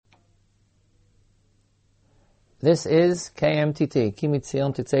This is KMTT, Ki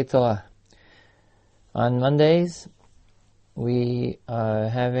Mitzion Titzei Torah. On Mondays, we are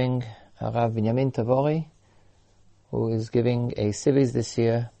having Harav Binyamin Tavori, who is giving a series this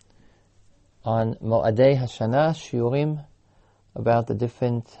year on Mo'adei Hashanah, Shiurim, about the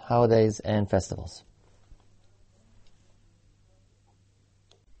different holidays and festivals.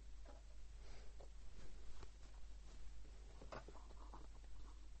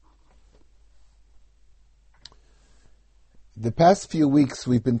 The past few weeks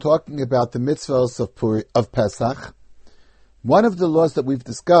we've been talking about the mitzvahs of Pesach. One of the laws that we've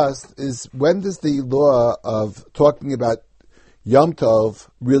discussed is, when does the law of talking about Yom Tov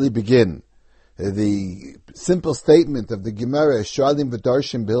really begin? The simple statement of the Gemara, Shoalim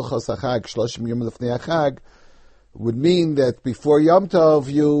v'darshim b'hilchos hachag shloshim yom lefnei hachag, would mean that before Yom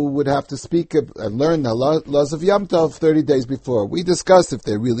Tov you would have to speak and learn the laws of Yom Tov 30 days before. We discussed if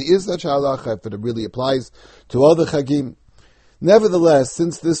there really is such halacha, if it really applies to all the chagim. Nevertheless,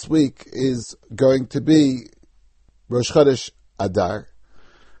 since this week is going to be Rosh Chodesh Adar,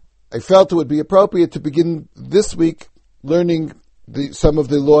 I felt it would be appropriate to begin this week learning some of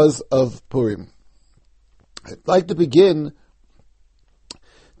the laws of Purim. I'd like to begin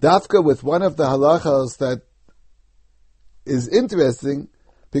Dafka with one of the halachas that is interesting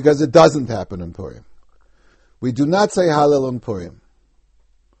because it doesn't happen on Purim. We do not say Hallel on Purim.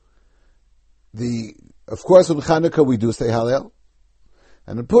 Of course, on Chanukah we do say Hallel,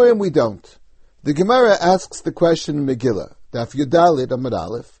 and on Purim we don't. The Gemara asks the question in Megillah, Daf Yudalid Amud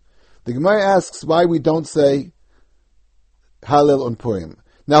Aleph. The Gemara asks why we don't say Hallel on Purim.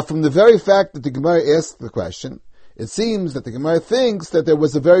 Now, from the very fact that the Gemara asked the question, it seems that the Gemara thinks that there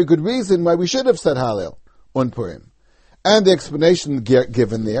was a very good reason why we should have said Hallel on Purim. And the explanation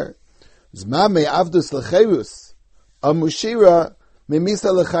given there is Zmame Avdus Lecherus Amushira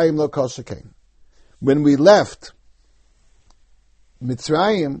Memisa Lechaim Lo Kol Shekain. When we left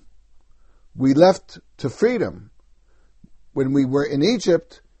Mitzrayim, we left to freedom. When we were in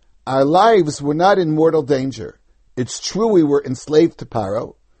Egypt, our lives were not in mortal danger. It's true we were enslaved to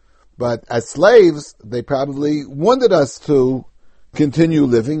Paro, but as slaves, they probably wanted us to continue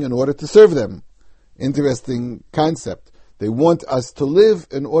living in order to serve them. Interesting concept. They want us to live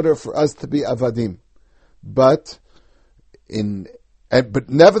in order for us to be avadim. But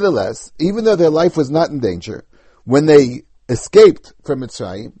nevertheless, even though their life was not in danger, when they escaped from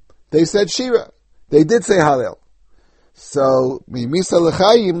Mitzrayim, they said Shira. They did say Hallel. So, Mimisa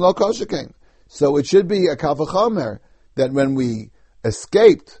L'chaim Lo Kol Shekain. So it should be a Kal V'chomer that when we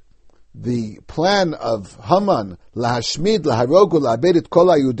escaped the plan of Haman, Lahashmid, Laharogu, La'abed et Kol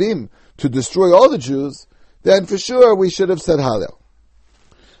HaYudim, to destroy all the Jews, then for sure we should have said Hallel.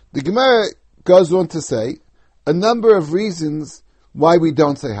 The Gemara goes on to say a number of reasons why we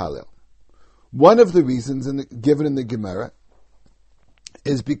don't say Hallel. One of the reasons given in the Gemara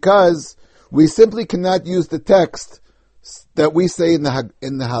is because we simply cannot use the text that we say in the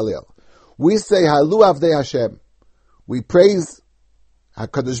Hallel. We say Halu Avdei Hashem. We praise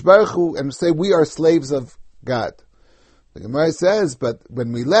HaKadosh Baruch Hu and say we are slaves of God. The Gemara says, but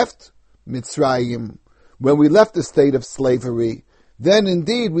when we left Mitzrayim, when we left the state of slavery, then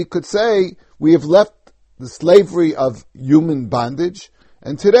indeed we could say we have left the slavery of human bondage,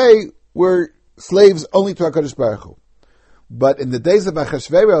 and today we're slaves only to HaKadosh Baruch Hu. But in the days of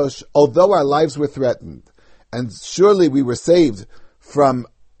Achashverosh, although our lives were threatened, and surely we were saved from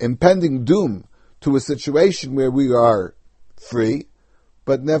impending doom to a situation where we are free,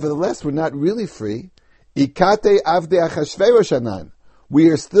 but nevertheless we're not really free. Ikate avde Achashverosh anan. We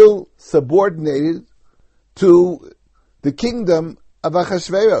are still subordinated to the kingdom of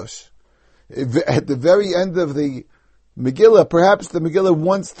Achashverosh. At the very end of the Megillah, perhaps the Megillah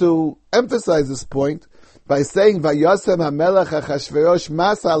wants to emphasize this point by saying, Vayosem HaMelech Achashverosh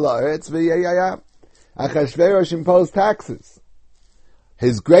mas al haaretz v'yeyaya. Achashverosh imposed taxes.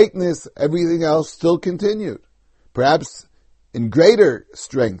 His greatness, everything else still continued. Perhaps in greater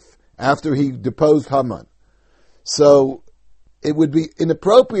strength after he deposed Haman. So it would be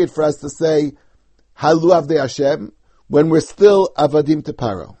inappropriate for us to say, Halu Avdei Hashem, when we're still Avadim to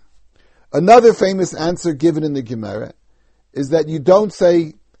Paro. Another famous answer given in the Gemara is that you don't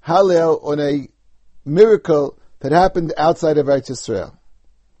say Hallel on a miracle that happened outside of Eretz Yisrael.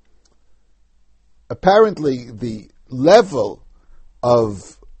 Apparently, the level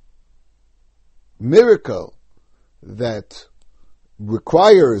of miracle that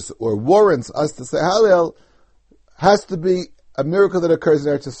requires or warrants us to say Hallel has to be a miracle that occurs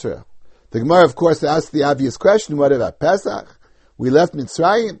in Eretz Yisrael. The Gemara, of course, asks the obvious question, what about Pesach? We left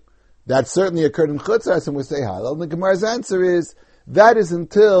Mitzrayim. That certainly occurred in Chutzas, and we say Hallel. And the Gemara's answer is, that is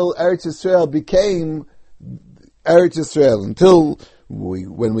until Eretz Yisrael became Eretz Yisrael, until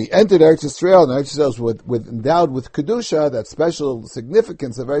when we entered Eretz Yisrael, and Eretz Yisrael was endowed with Kedusha, that special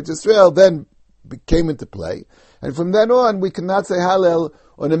significance of Eretz Yisrael, then came into play. And from then on, we cannot say Hallel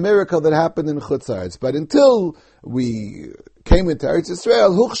on a miracle that happened in Chutz La'aretz. But until we came into Eretz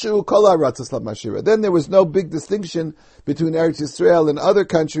Yisrael, Huchshu Kol Ha'aratzos L'Mashira. Then there was no big distinction between Eretz Yisrael and other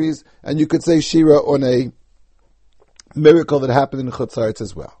countries, and you could say Shira on a miracle that happened in Chutz La'aretz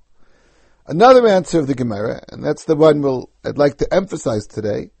as well. Another answer of the Gemara, and that's the one I'd like to emphasize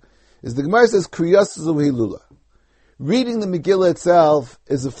today, is the Gemara says Kriyas zu Hilula. Reading the Megillah itself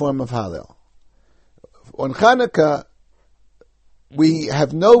is a form of Hallel. On Chanukah, we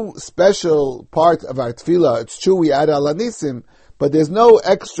have no special part of our tefillah. It's true we add Al Hanisim, but there's no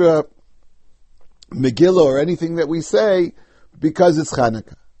extra Megillah or anything that we say because it's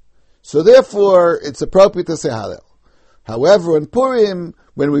Chanukah. So therefore, it's appropriate to say Hallel. However, in Purim,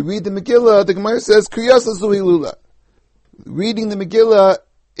 when we read the Megillah, the Gemara says Kriyas zu Hilula. Reading the Megillah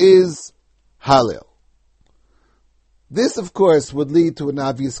is Hallel. This, of course, would lead to an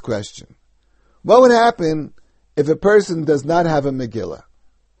obvious question. What would happen if a person does not have a Megillah?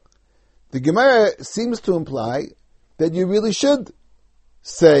 The Gemara seems to imply that you really should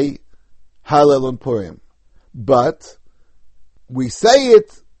say Hallel on Purim. But we say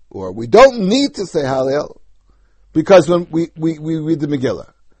it, or we don't need to say Hallel, because when we read the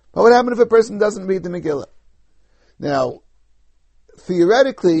Megillah. What would happen if a person doesn't read the Megillah? Now,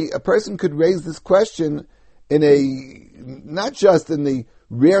 theoretically, a person could raise this question not just in the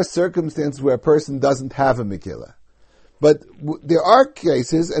rare circumstance where a person doesn't have a Megillah. But there are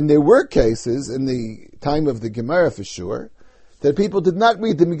cases, and there were cases in the time of the Gemara for sure, that people did not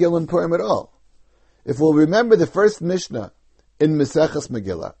read the Megillah in Purim at all. If we'll remember the first Mishnah in Maseches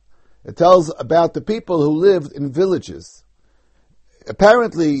Megillah, it tells about the people who lived in villages.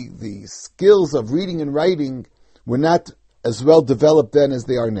 Apparently, the skills of reading and writing were not as well developed then as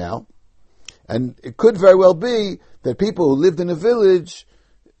they are now. And it could very well be that people who lived in a village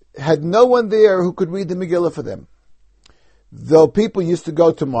had no one there who could read the Megillah for them. Though people used to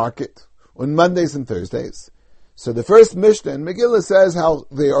go to market on Mondays and Thursdays. So the first Mishnah in Megillah says how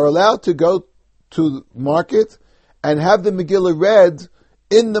they are allowed to go to market and have the Megillah read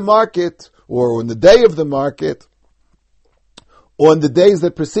in the market, or on the day of the market, or on the days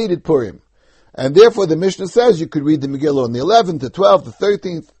that preceded Purim. And therefore the Mishnah says you could read the Megillah on the 11th, the 12th, the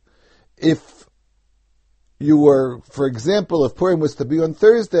 13th. If you were, for example, if Purim was to be on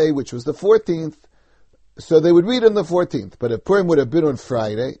Thursday, which was the 14th, so they would read on the 14th. But if Purim would have been on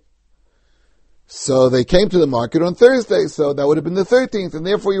Friday, so they came to the market on Thursday, so that would have been the 13th, and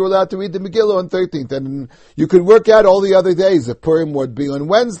therefore you were allowed to read the Megillah on 13th. And you could work out all the other days. If Purim would be on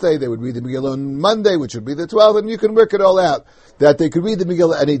Wednesday, they would read the Megillah on Monday, which would be the 12th, and you can work it all out, that they could read the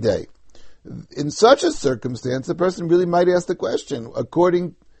Megillah any day. In such a circumstance, a person really might ask the question,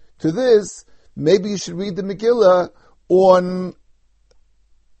 according to this, maybe you should read the Megillah on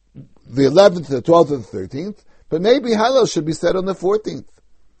the 11th, the 12th, or the 13th, but maybe Hallel should be said on the 14th.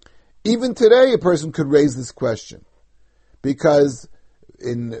 Even today, a person could raise this question, because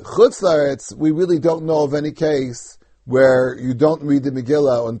in Chutz La'aretz, we really don't know of any case where you don't read the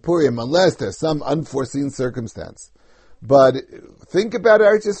Megillah on Purim, unless there's some unforeseen circumstance. But think about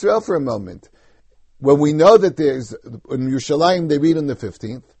Eretz Yisrael for a moment. When we know that there's, in Yerushalayim, they read on the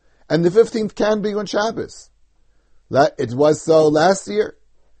 15th, and the 15th can be on Shabbos. It was so last year,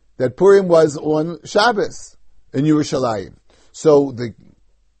 that Purim was on Shabbos in Yerushalayim. So the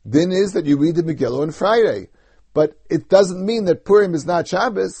din is that you read the Megillah on Friday. But it doesn't mean that Purim is not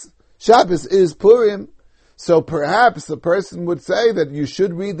Shabbos. Shabbos is Purim. So perhaps a person would say that you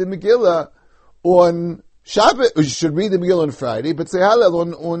should read the Megillah on Shabbos, or you should read the Megillah on Friday, but say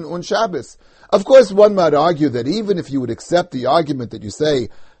Hallel on Shabbos. Of course, one might argue that even if you would accept the argument that you say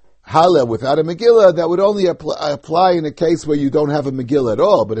Hallel without a Megillah, that would only apply in a case where you don't have a Megillah at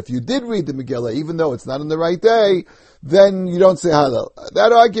all. But if you did read the Megillah, even though it's not on the right day, then you don't say Hallel.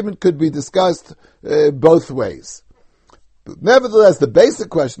 That argument could be discussed both ways. But nevertheless, the basic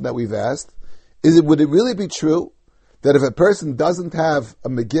question that we've asked is, would it really be true that if a person doesn't have a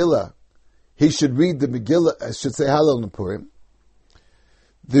Megillah, he should read the Megillah, should say Hallel in Purim?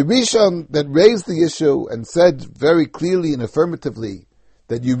 The Rishon that raised the issue and said very clearly and affirmatively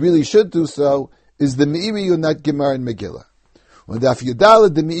that you really should do so is the Meiri Yonat Gemara in Megillah. On Daf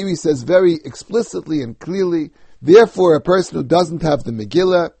Yudalad, the Meiri says very explicitly and clearly, therefore a person who doesn't have the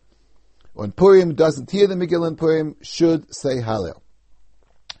Megillah on Purim, doesn't hear the Megillah on Purim, should say Hallel.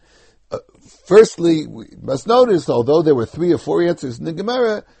 Firstly, we must notice, although there were 3 or 4 answers in the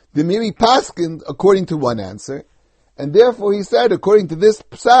Gemara, the Meiri paskined according to one answer, and therefore he said, according to this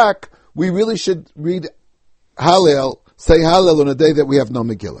psak, we really should read Hallel, say Hallel on a day that we have no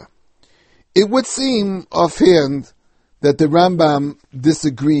Megillah. It would seem offhand that the Rambam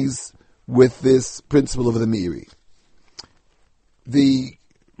disagrees with this principle of the Meiri. The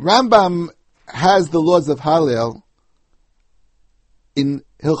Rambam has the laws of Hallel in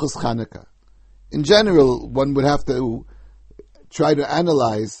Hilchos Chanukah. In general, one would have to try to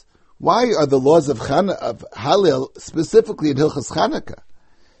analyze why are the laws of Hallel specifically in Hilchos Chanukah.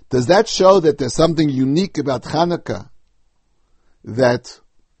 Does that show that there's something unique about Chanukah that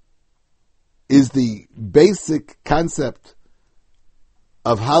is the basic concept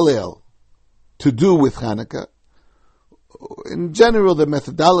of Hallel to do with Chanukah? In general, the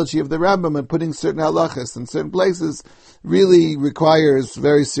methodology of the Rambam in putting certain halachas in certain places really requires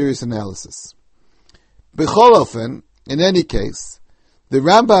very serious analysis. B'chol ofen, in any case, the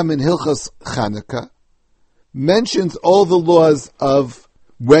Rambam in Hilchos Chanukah mentions all the laws of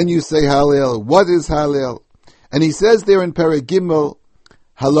when you say Hallel, what is Hallel, and he says there in Perek Gimel,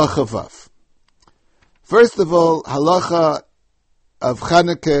 Halacha Vav. First of all, halacha of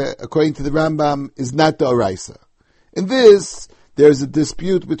Chanukah, according to the Rambam, is not the Oraisa. In this, there's a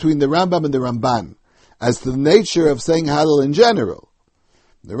dispute between the Rambam and the Ramban as to the nature of saying Hallel in general.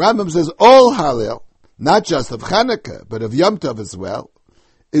 The Rambam says all Hallel, not just of Chanukah, but of Yom Tov as well,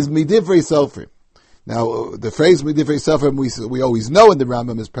 is Midivrei Sofrim. Now, the phrase Midivrei Sofrim we always know in the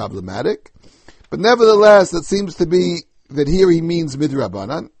Rambam is problematic, but nevertheless, it seems to be that here he means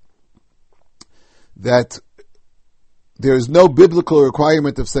Midrabanan, that there is no biblical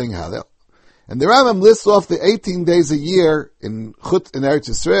requirement of saying Hallel. And the Rambam lists off the 18 days a year in Eretz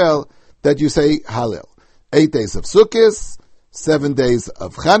Yisrael that you say Hallel. 8 days of Sukkot, 7 days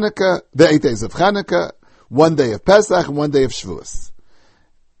of Chanukah, the 8 days of Chanukah, 1 day of Pesach, and 1 day of Shavuos.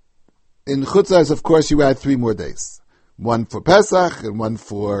 In Chutzars, of course, you add 3 more days. 1 for Pesach, and 1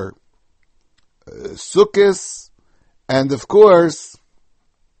 for Sukkot, and of course,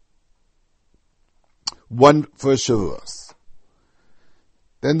 1 for Shavuos.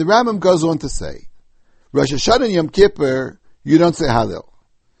 Then the Rambam goes on to say, Rosh Hashanah and Yom Kippur, you don't say Hallel,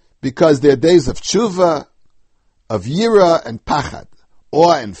 because they're days of tshuva, of yira and pachad,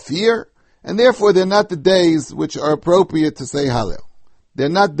 awe and fear, and therefore they're not the days which are appropriate to say Hallel. They're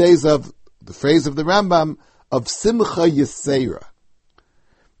not days of, the phrase of the Rambam, of simcha yisera.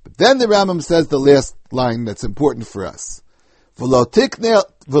 But then the Rambam says the last line that's important for us. V'lo tiknu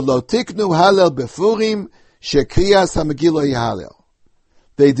Hallel befurim shekriyas hamegillah Hallel.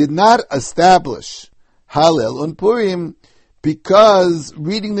 They did not establish Hallel on Purim because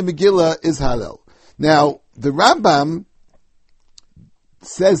reading the Megillah is Hallel. Now, the Rambam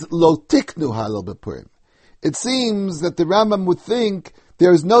says Lo tiknu Hallel bePurim. It seems that the Rambam would think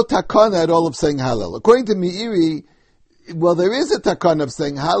there is no takana at all of saying Hallel. According to Meiri, well, there is a takana of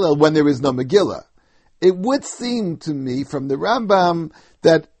saying Hallel when there is no Megillah. It would seem to me from the Rambam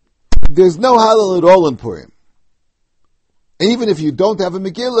that there's no Hallel at all in Purim. Even if you don't have a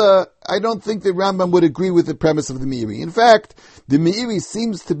Megillah, I don't think the Rambam would agree with the premise of the Meiri. In fact, the Meiri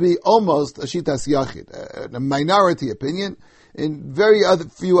seems to be almost a Shitas Yachid, a minority opinion, and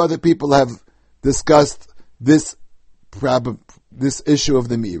few other people have discussed this issue of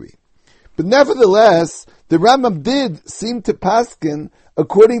the Meiri. But nevertheless, the Rambam did seem to paskin,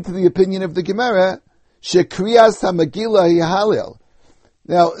 according to the opinion of the Gemara, Shekriyas HaMegillah hi Hallel.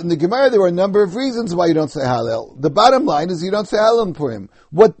 Now, in the Gemara, there are a number of reasons why you don't say Hallel. The bottom line is you don't say Hallel in Purim.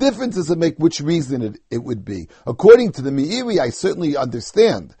 What difference does it make which reason it would be? According to the Meiri, I certainly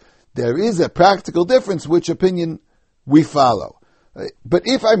understand. There is a practical difference which opinion we follow. But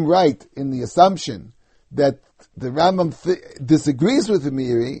if I'm right in the assumption that the Rambam disagrees with the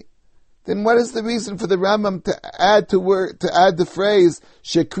Meiri, then what is the reason for the Rambam to add the phrase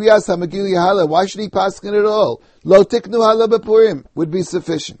Shekriyas HaMegillah Hallel? Why should he paskin it all? Lo tiknu Hallel bePurim would be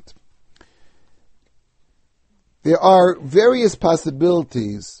sufficient. There are various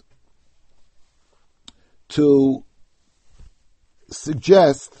possibilities to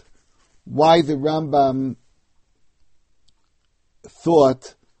suggest why the Rambam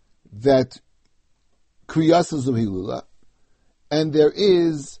thought that Kriyas is Hilula, and there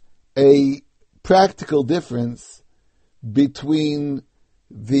is a practical difference between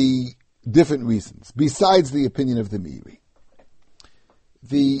the different reasons, besides the opinion of the Meiri.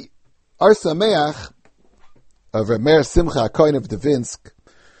 The Ar Sameach of Meir Simcha Cohen of Devinsk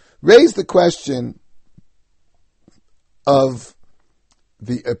raised the question of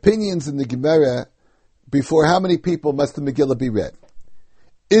the opinions in the Gemara before how many people must the Megillah be read.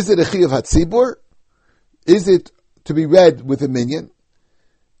 Is it a Chiyuv HaTzibur? Is it to be read with a minyan?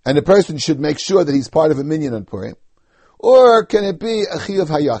 And a person should make sure that he's part of a minyan on Purim. Or can it be a Chiyuv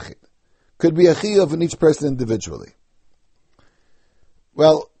HaYachid? could be a chiyuv in each person individually.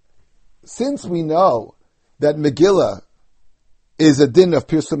 Well, since we know that Megillah is a din of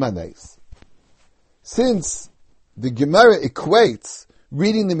Pirsum Hanes, since the Gemara equates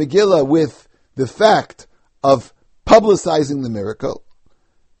reading the Megillah with the fact of publicizing the miracle,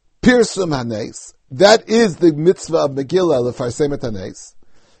 Pirsum Hanes, that is the mitzvah of Megillah, Lefarseim et Hanes,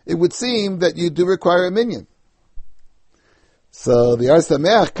 it would seem that you do require a minyan. So the Ar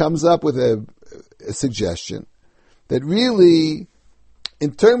Sameach comes up with a suggestion that really,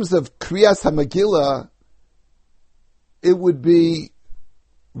 in terms of Kriyas HaMegillah, it would be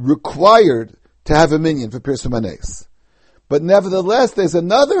required to have a minyan for Pirsum Hanes. But nevertheless, there's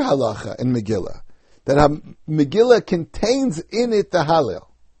another halacha in Megillah, that Megillah contains in it the Hallel.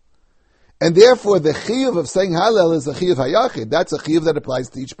 And therefore, the chiyuv of saying Hallel is a chiyuv hayachid. That's a chiyuv that applies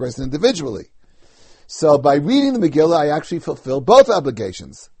to each person individually. So by reading the Megillah, I actually fulfill both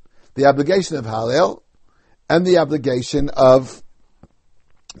obligations. The obligation of Hallel and the obligation of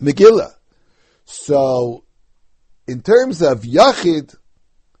Megillah. So, in terms of Yachid,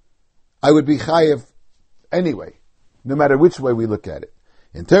 I would be chayev anyway, no matter which way we look at it.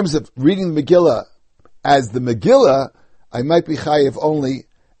 In terms of reading the Megillah as the Megillah, I might be chayev only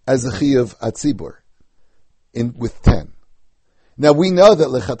as a chiyuv atzibur, with 10. Now we know that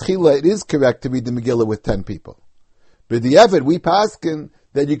lechatchila it is correct to read the Megillah with 10 people. But the Evid, we paskin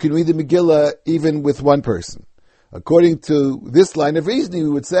that you can read the Megillah even with one person. According to this line of reasoning, we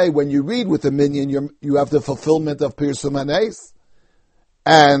would say when you read with a minyan, you have the fulfillment of Pirsum Hanes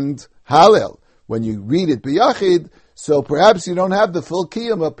and Hallel. When you read it b'yachid, so perhaps you don't have the full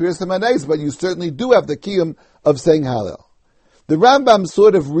kiyum of Pirsum Hanes, but you certainly do have the kiyum of saying Hallel. The Rambam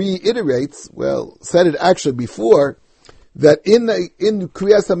sort of reiterates, said it actually before, that in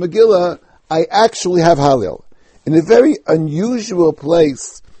Kriyas HaMegillah, I actually have Hallel. In a very unusual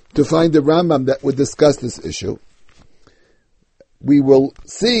place to find the Rambam that would discuss this issue, we will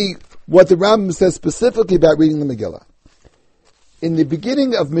see what the Rambam says specifically about reading the Megillah. In the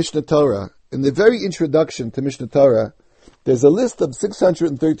beginning of Mishnah Torah, in the very introduction to Mishnah Torah, there's a list of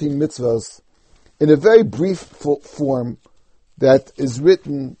 613 mitzvahs in a very brief form that is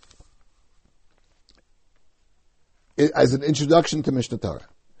written as an introduction to Mishnah Torah.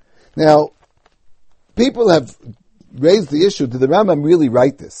 Now, people have raised the issue, did the Rambam really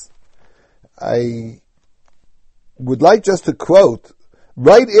write this? I would like just to quote,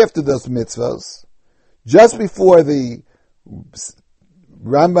 right after those mitzvahs, just before the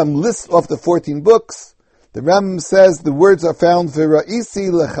Rambam lists off the 14 books, the Rambam says the words are found,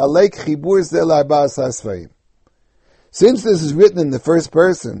 V'ra'isi lechalek chibur ze l'arba'as hasfarim. Since this is written in the first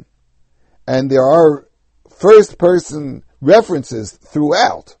person, and there are first person references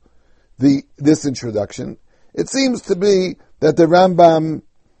throughout this introduction, it seems to be that the Rambam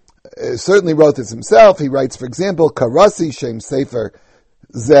certainly wrote this himself. He writes, for example, Karasi Shem Sefer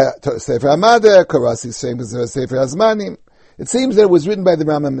Hamadeh, Karasi Shem Sefer Hazmanim. It seems that it was written by the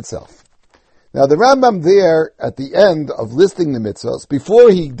Rambam itself. Now the Rambam there, at the end of listing the mitzvahs, before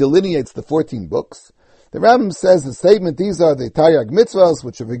he delineates the 14 books, the Rambam says the statement, these are the Taryag mitzvahs,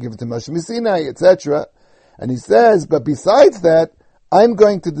 which are given to Moshe Sinai, etc. And he says, but besides that, I'm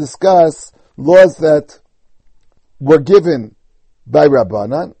going to discuss laws that were given by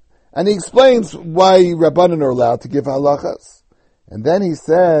Rabbanan, and he explains why Rabbanan are allowed to give halachas. And then he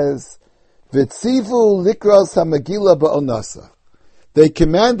says, V'tzivu likros ha-Megillah ba'onasa. They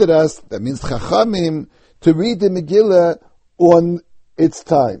commanded us, that means Chachamim, to read the Megillah on its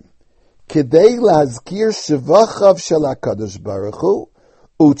time. Kedei lahazkir shevachav shel HaKadosh Baruch Hu,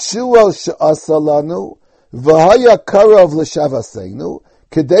 u'tshuo she'asa lanu, v'haya karav l'shavasenu,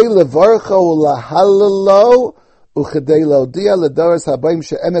 kedei levarcha u'lahallelo, u'kedei laudia l'doros habayim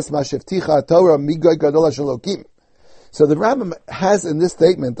she'emes ma shevticha haTorah migoy gadol ha'shalokim. So the Rambam has in this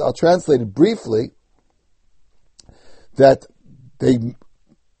statement, I'll translate it briefly, that they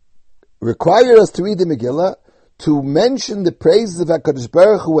required us to read the Megillah to mention the praises of HaKadosh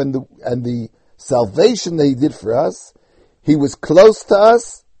Baruch Hu and the salvation that He did for us. He was close to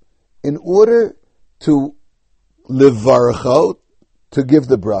us in order to levarcho, to give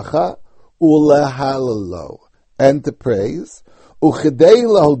the bracha, ulehalelo, and to praise, uchedei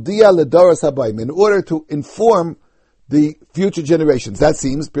lahodia ledoros habayim, in order to inform the future generations. That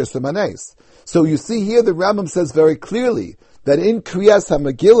seems Pirsum Hanes. So you see here the Rambam says very clearly that in Kriyas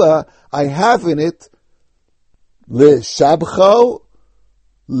HaMegillah, I have in it L'shabcho,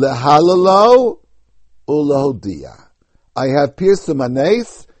 L'halalo, U'lahodia. I have Pirsum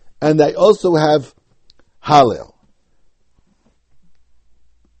Hanes, and I also have Hallel.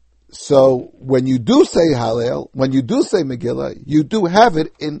 So when you do say Hallel, when you do say Megillah, you do have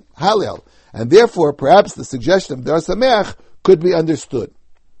it in Hallel. And therefore, perhaps the suggestion of Dar Sameach could be understood.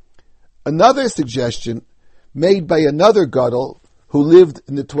 Another suggestion made by another Gadol who lived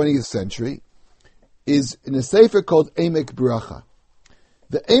in the 20th century is in a sefer called Emek Bracha.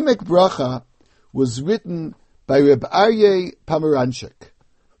 The Emek Bracha was written by Reb Aryeh Pomeranchik.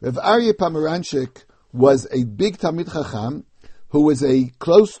 Reb Aryeh Pomeranchik was a big Talmid Chacham who was a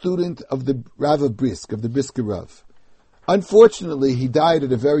close student of the Rav of Brisk, of the Brisker Rav. Unfortunately, he died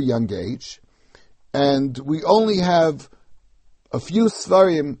at a very young age, and we only have a few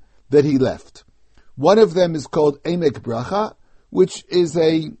Svarim that he left. One of them is called Emek Bracha, which is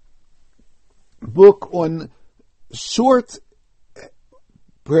a book on short,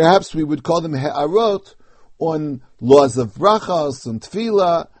 perhaps we would call them He'arot, on laws of brachas and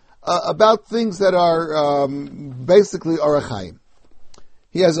tefillah, about things that are basically Orach Chaim.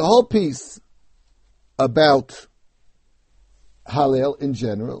 He has a whole piece about Hallel in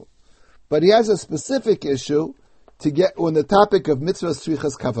general, but he has a specific issue to get on the topic of mitzvah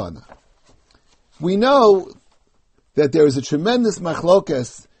tzrichas kavana. We know that there is a tremendous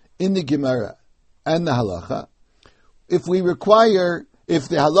machlokes in the Gemara and the halacha if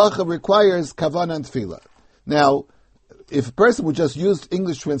the halacha requires kavana and tefillah. Now, if a person would just use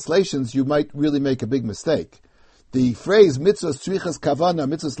English translations, you might really make a big mistake. The phrase mitzvah tzrichas kavana,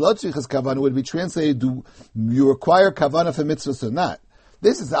 mitzvah lo tzrichas kavana would be translated, do you require kavana for mitzvahs or not?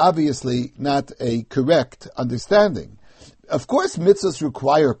 This is obviously not a correct understanding. Of course, mitzvahs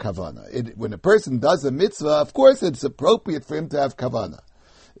require kavana. When a person does a mitzvah, of course it's appropriate for him to have kavana.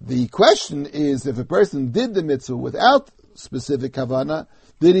 The question is, if a person did the mitzvah without specific kavana,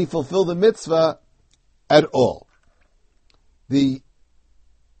 did he fulfill the mitzvah at all? The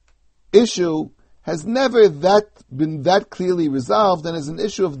issue has never been that clearly resolved, and is an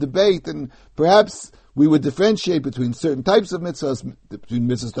issue of debate, and perhaps we would differentiate between certain types of mitzvahs, between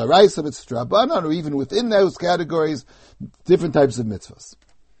mitzvahs d'oraisa, mitzvahs d'rabbanan, or even within those categories, different types of mitzvahs.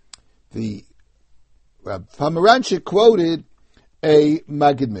 The Pomeranchik quoted a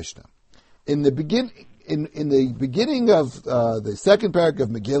Magid Mishnah. In the beginning of the second paragraph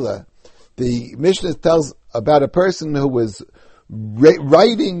of Megillah, the Mishnah tells about a person who was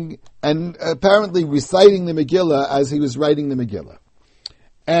writing and apparently reciting the Megillah as he was writing the Megillah.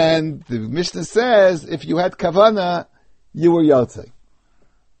 And the Mishnah says, if you had kavana, you were yotzei.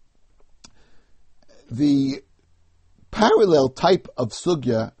 The parallel type of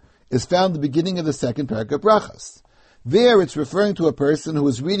sugya is found at the beginning of the second paragraph brachas. There it's referring to a person who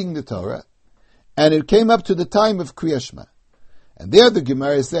was reading the Torah, and it came up to the time of Kriyas Shema. And there the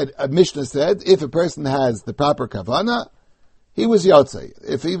Gemara said, a Mishnah said, if a person has the proper kavana, he was yotzei.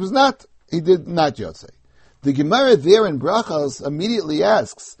 If he was not, he did not yotzei. The Gemara there in Brachas immediately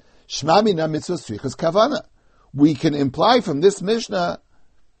asks, Shema mina mitzvah tzrichas kavana. We can imply from this Mishnah,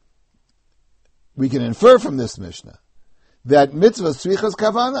 we can infer from this Mishnah, that mitzvah tzrichas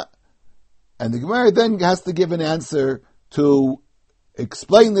kavana. And the Gemara then has to give an answer to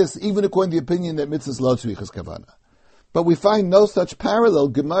explain this, even according to the opinion that mitzvah lo tzrichas kavana. But we find no such parallel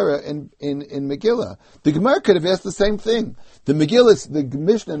Gemara in Megillah. The Gemara could have asked the same thing. The Mishnah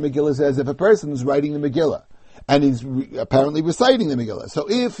in Megillah says if a person is writing the Megillah, and he's apparently reciting the Megillah, so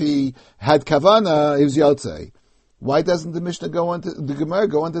if he had kavana, he was yotzei. Why doesn't the Gemara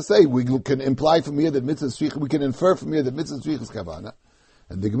go on to say, we can imply from here that mitzvah tzrichas, we can infer from here that mitzvah tzrichas kavana?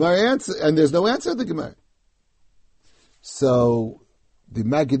 And the Gemara answer, and there's no answer to the Gemara. So, the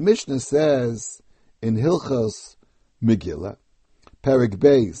Magid Mishnah says, in Hilchos Megillah, Perek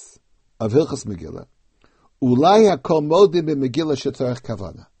Beis of Hilchos Megillah, Ulai hakol modim b'Megillah shetzarech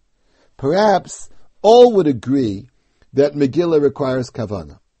kavana. Perhaps all would agree that Megillah requires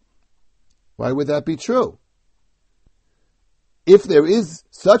kavana. Why would that be true? If there is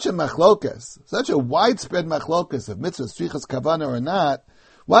such a machlokas, such a widespread machlokas of mitzvah tzrichas kavana or not,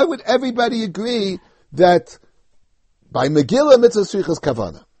 why would everybody agree that by Megillah mitzvah tzrichas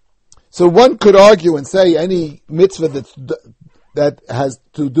kavana? So one could argue and say any mitzvah that has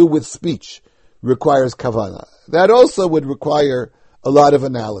to do with speech requires kavana. That also would require a lot of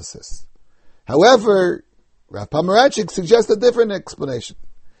analysis. However, Rav Pomeranchik suggests a different explanation.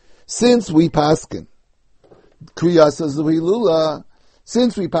 Since we paskin kriyas zuhilula,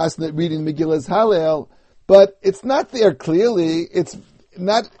 since we paskin reading Megillah's Hallel, but it's not there clearly, it's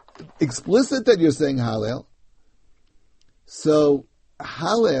not explicit that you're saying Hallel. So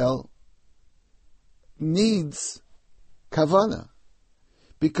Hallel needs kavana,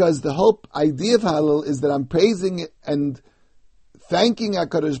 because the whole idea of Hallel is that I'm praising and thanking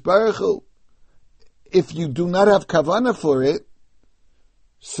HaKadosh Baruch Hu. If you do not have kavana for it,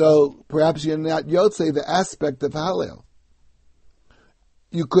 so perhaps you're not Yotzei the aspect of Hallel.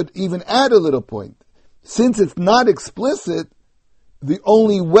 You could even add a little point. Since it's not explicit, the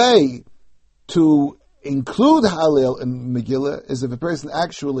only way to include Hallel in Megillah is if a person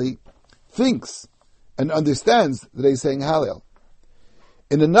actually thinks and understands that he's saying Hallel.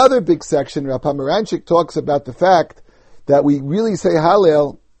 In another big section, Rav Pomeranchik talks about the fact that we really say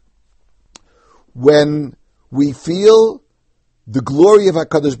Hallel when we feel the glory of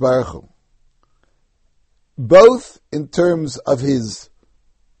HaKadosh Baruch Hu, both in terms of his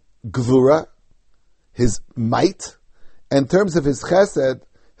gvura, his might, and in terms of his chesed,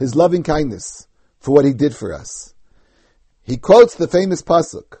 his loving kindness for what he did for us. He quotes the famous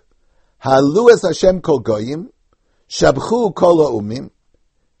pasuk, Halu es Hashem kol goyim, shabchu kol ha'umim,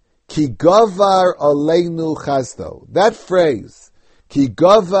 ki gavar aleinu chazdo. That phrase, ki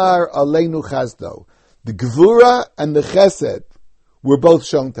gavar aleinu chazdo, the gvura and the chesed were both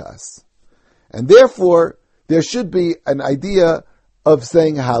shown to us. And therefore, there should be an idea of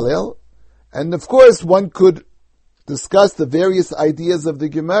saying Hallel. And of course, one could discuss the various ideas of the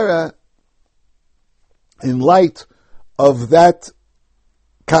Gemara in light of that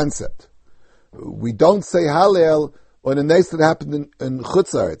concept. We don't say Hallel on a nice that happened in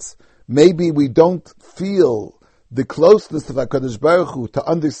Chutz La'aretz. Maybe we don't feel the closeness of HaKadosh Baruch Hu to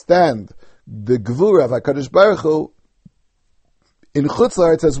understand the Gevura of HaKadosh Baruch Hu in Chutz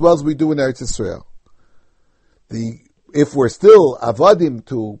La'aretz as well as we do in Eretz Yisrael. If we're still avadim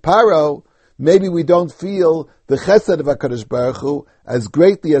to Paro, maybe we don't feel the chesed of HaKadosh Baruch Hu as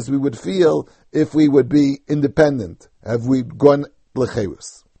greatly as we would feel if we would be independent, have we gone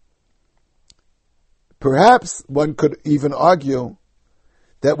lecherus. Perhaps one could even argue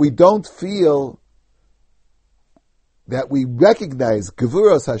that we don't feel that we recognize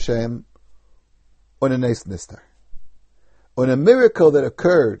Gevuros Hashem on a Nes Nistar, on a miracle that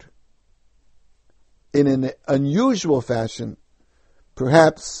occurred in an unusual fashion.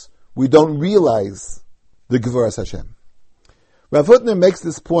 Perhaps we don't realize the Gevuras Hashem. Rav Hutner makes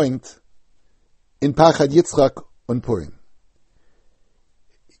this point in Pachad Yitzchak on Purim.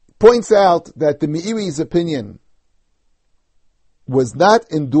 Points out that the Meiri's opinion was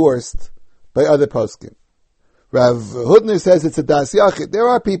not endorsed by other poskim. Rav Hutner says it's a das yachid. There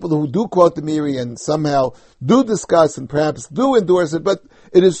are people who do quote the Meiri and somehow do discuss and perhaps do endorse it, but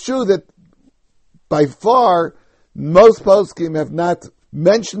it is true that by far most poskim have not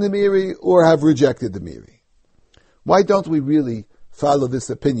mentioned the Meiri or have rejected the Meiri. Why don't we really follow this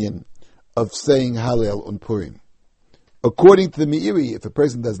opinion of saying Hallel on Purim? According to the Meiri, if a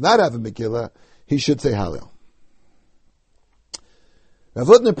person does not have a Megillah, he should say Hallel. Rav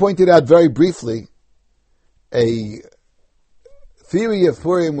Hutner pointed out very briefly a theory of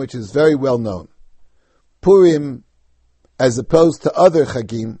Purim which is very well known. Purim, as opposed to other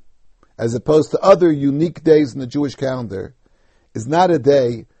Chagim, as opposed to other unique days in the Jewish calendar, is not a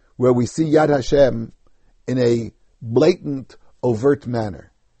day where we see Yad Hashem in a blatant, overt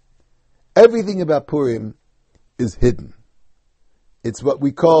manner. Everything about Purim is hidden. It's what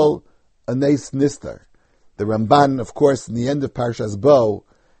we call a Nes Nistar. The Ramban, of course, in the end of Parshas Bo,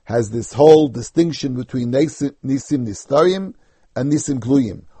 has this whole distinction between Nisim Nistarim and Nisim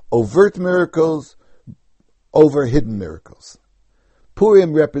Gluyim. Overt miracles over hidden miracles.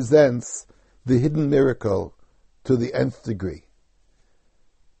 Purim represents the hidden miracle to the nth degree.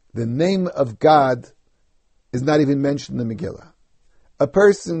 The name of God is not even mentioned in the Megillah. A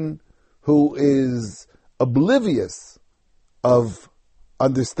person who is oblivious of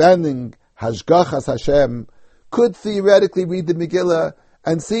understanding Hashgachas Hashem could theoretically read the Megillah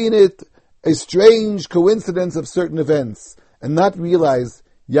and see in it a strange coincidence of certain events and not realize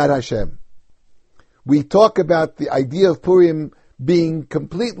Yad Hashem. We talk about the idea of Purim being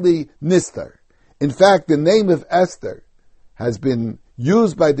completely nistar. In fact, the name of Esther has been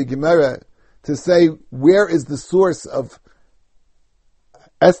used by the Gemara to say where is the source of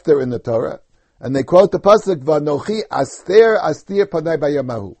Esther in the Torah, and they quote the pasuk Vanochi Aster Astir Panai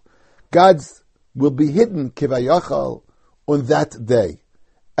Bayamahu. God's will be hidden kivayachal on that day.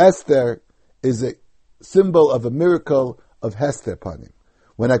 Esther is a symbol of a miracle of Hester Panim,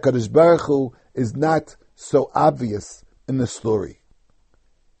 when HaKadosh Baruch Hu is not so obvious in the story.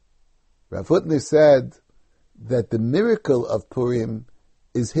 Rav Hutner said that the miracle of Purim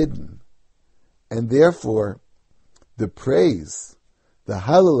is hidden, and therefore the praise, the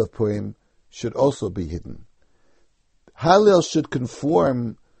Hallel of Purim, should also be hidden. Hallel should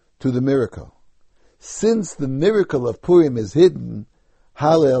conform to the miracle. Since the miracle of Purim is hidden,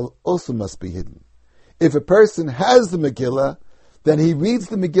 Hallel also must be hidden. If a person has the Megillah, then he reads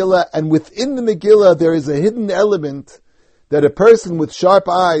the Megillah, and within the Megillah there is a hidden element that a person with sharp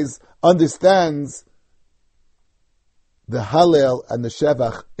eyes understands the Hallel and the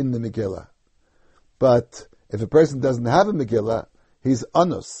Shevach in the Megillah. But if a person doesn't have a Megillah, he's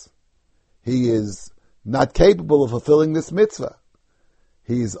anus. He is not capable of fulfilling this mitzvah.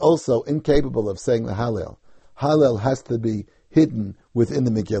 He is also incapable of saying the Hallel. Hallel has to be hidden within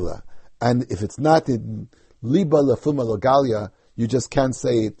the Megillah. And if it's not hidden, liba lefuma logalia, you just can't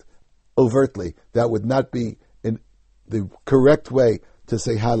say it overtly. That would not be in the correct way to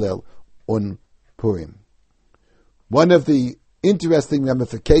say Hallel on Purim. One of the interesting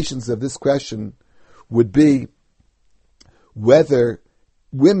ramifications of this question would be whether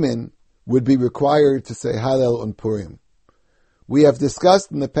women would be required to say Hallel on Purim. We have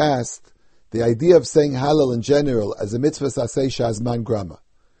discussed in the past the idea of saying Hallel in general as a mitzvah saseh shazman grama.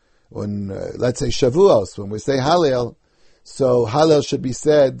 On, let's say, Shavuos, when we say Hallel, so Hallel should be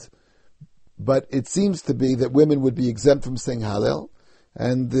said, but it seems to be that women would be exempt from saying Hallel,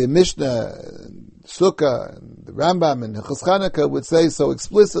 and the Mishnah, Sukkah, and the Rambam, and Hilchos Chanukah would say so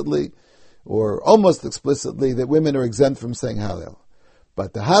explicitly, or almost explicitly, that women are exempt from saying Hallel.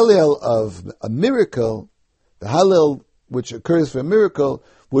 But the Hallel of a miracle, the Hallel which occurs for a miracle,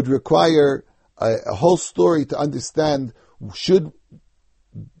 would require a whole story to understand, should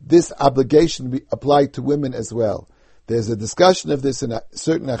this obligation be applied to women as well. There's a discussion of this in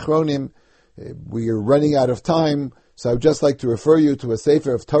certain Achronim. We are running out of time, so I would just like to refer you to a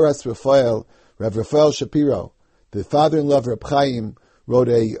sefer of Toras Raphael, Rav Raphael Shapiro. The father-in-law of Reb Chaim wrote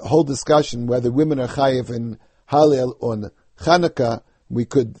a whole discussion whether women are chayiv in Hallel on Chanukah. We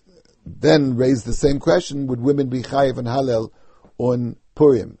could then raise the same question, would women be chayiv in Hallel on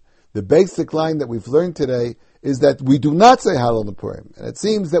Purim? The basic line that we've learned today is that we do not say Hallel on Purim. And it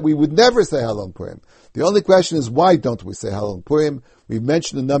seems that we would never say Hallel on Purim. The only question is, why don't we say Hallel on Purim? We've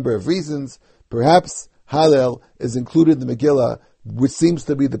mentioned a number of reasons. Perhaps Hallel is included in the Megillah, which seems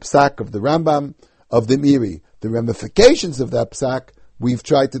to be the psak of the Rambam, of the Meiri. The ramifications of that psak we've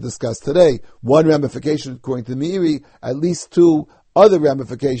tried to discuss today. One ramification according to the Meiri, at least two other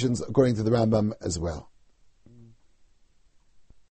ramifications according to the Rambam as well.